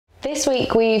This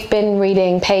week we've been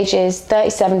reading pages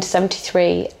 37 to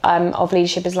 73 of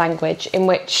Leadership as Language, in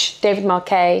which David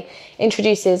Marquet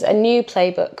introduces a new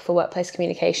playbook for workplace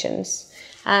communications.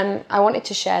 I wanted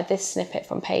to share this snippet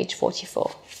from page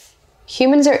 44.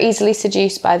 Humans are easily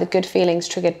seduced by the good feelings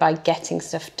triggered by getting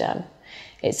stuff done.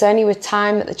 It's only with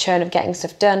time that the churn of getting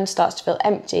stuff done starts to feel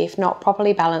empty, if not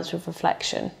properly balanced with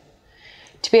reflection.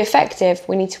 To be effective,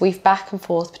 we need to weave back and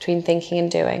forth between thinking and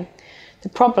doing. The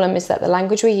problem is that the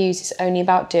language we use is only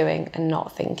about doing and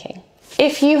not thinking.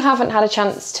 If you haven't had a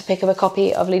chance to pick up a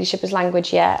copy of Leadership as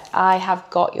Language yet, I have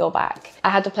got your back.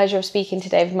 I had the pleasure of speaking to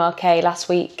David Marquet last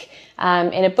week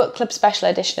in a book club special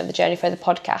edition of the Journey Further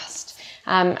podcast.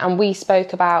 And we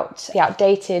spoke about the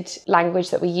outdated language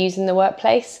that we use in the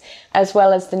workplace, as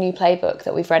well as the new playbook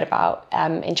that we've read about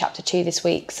in chapter 2 this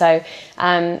week. So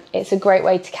it's a great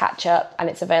way to catch up, and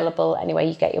it's available anywhere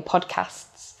you get your podcasts.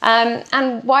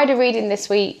 And wider reading this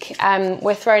week,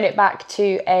 we're throwing it back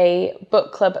to a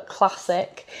book club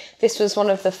classic. This was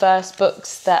one of the first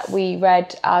books that we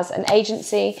read as an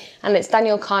agency, and it's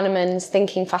Daniel Kahneman's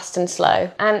Thinking Fast and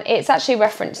Slow. And it's actually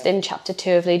referenced in chapter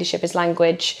 2 of Leadership as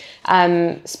Language,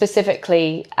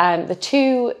 specifically the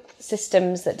two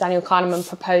systems that Daniel Kahneman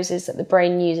proposes that the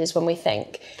brain uses when we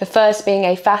think. The first being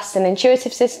a fast and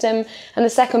intuitive system, and the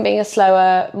second being a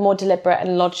slower, more deliberate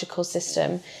and logical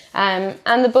system.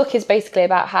 And the book is basically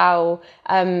about how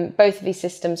both of these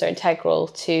systems are integral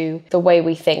to the way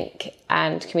we think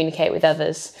and communicate with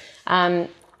others.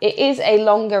 It is a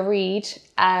longer read,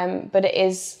 but it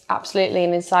is absolutely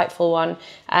an insightful one.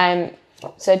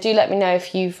 So do let me know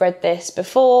if you've read this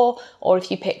before, or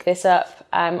if you pick this up,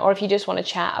 or if you just want to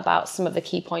chat about some of the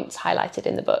key points highlighted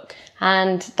in the book.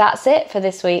 And that's it for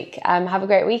this week. Have a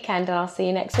great weekend, and I'll see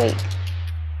you next week.